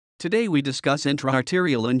Today we discuss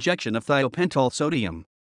intra-arterial injection of thiopental sodium.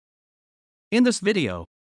 In this video,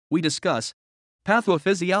 we discuss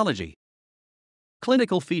pathophysiology,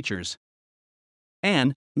 clinical features,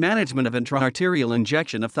 and management of intra-arterial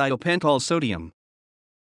injection of thiopental sodium.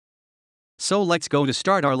 So let's go to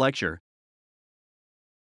start our lecture.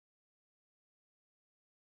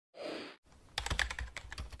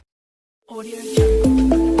 Audio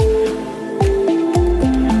Jungle.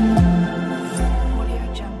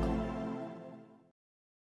 Audio Jungle.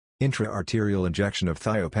 Intra-arterial injection of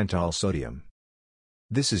thiopental sodium.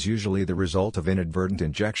 This is usually the result of inadvertent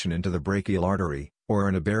injection into the brachial artery, or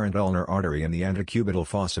an aberrant ulnar artery in the antecubital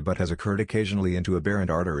fossa, but has occurred occasionally into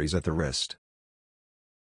aberrant arteries at the wrist.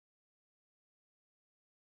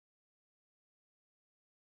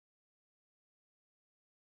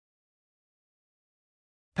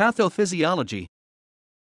 Pathophysiology.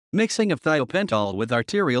 Mixing of thiopental with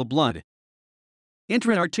arterial blood.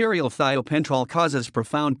 Intra-arterial thiopental causes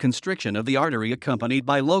profound constriction of the artery accompanied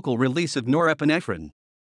by local release of norepinephrine.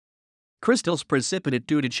 Crystals precipitate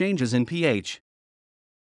due to changes in pH.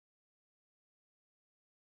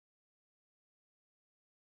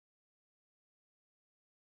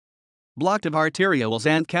 Blocked of arterioles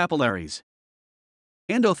and capillaries.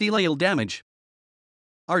 Endothelial damage.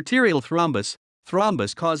 Arterial thrombus.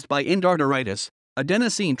 Thrombus caused by endarteritis,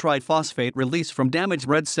 adenosine triphosphate release from damaged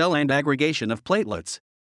red cell and aggregation of platelets.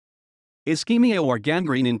 Ischemia or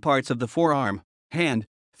gangrene in parts of the forearm, hand,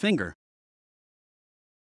 finger.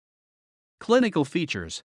 Clinical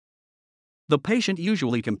features. The patient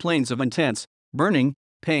usually complains of intense burning,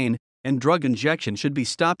 pain, and drug injection should be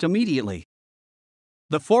stopped immediately.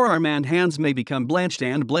 The forearm and hands may become blanched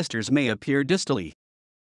and blisters may appear distally.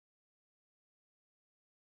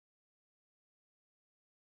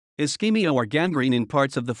 Ischemia or gangrene in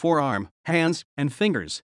parts of the forearm, hands, and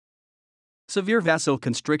fingers. Severe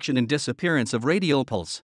vasoconstriction and disappearance of radial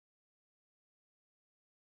pulse.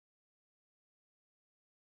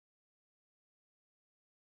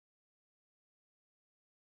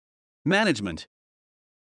 Management.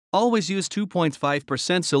 Always use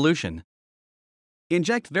 2.5% solution.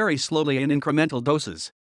 Inject very slowly in incremental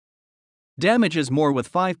doses. Damages more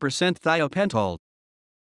with 5% thiopental.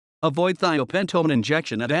 Avoid thiopentone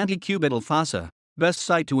injection at antecubital fossa. Best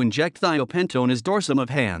site to inject thiopentone is dorsum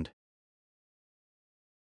of hand.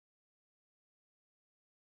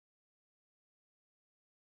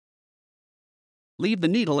 Leave the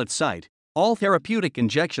needle at site. All therapeutic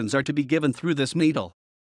injections are to be given through this needle.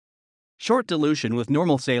 Short dilution with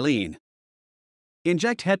normal saline.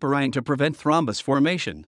 Inject heparin to prevent thrombus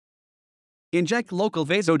formation. Inject local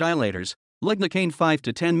vasodilators, lignocaine 5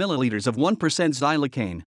 to 10 ml of 1%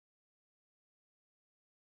 xylocaine.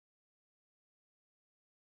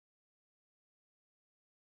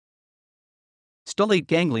 Stellate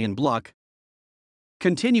ganglion block.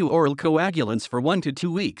 Continue oral coagulants for 1 to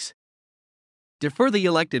 2 weeks. Defer the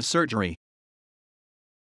elective surgery.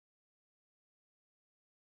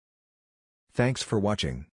 Thanks for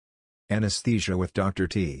watching. Anesthesia with Dr.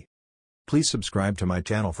 T. Please subscribe to my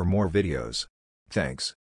channel for more videos.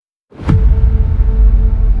 Thanks.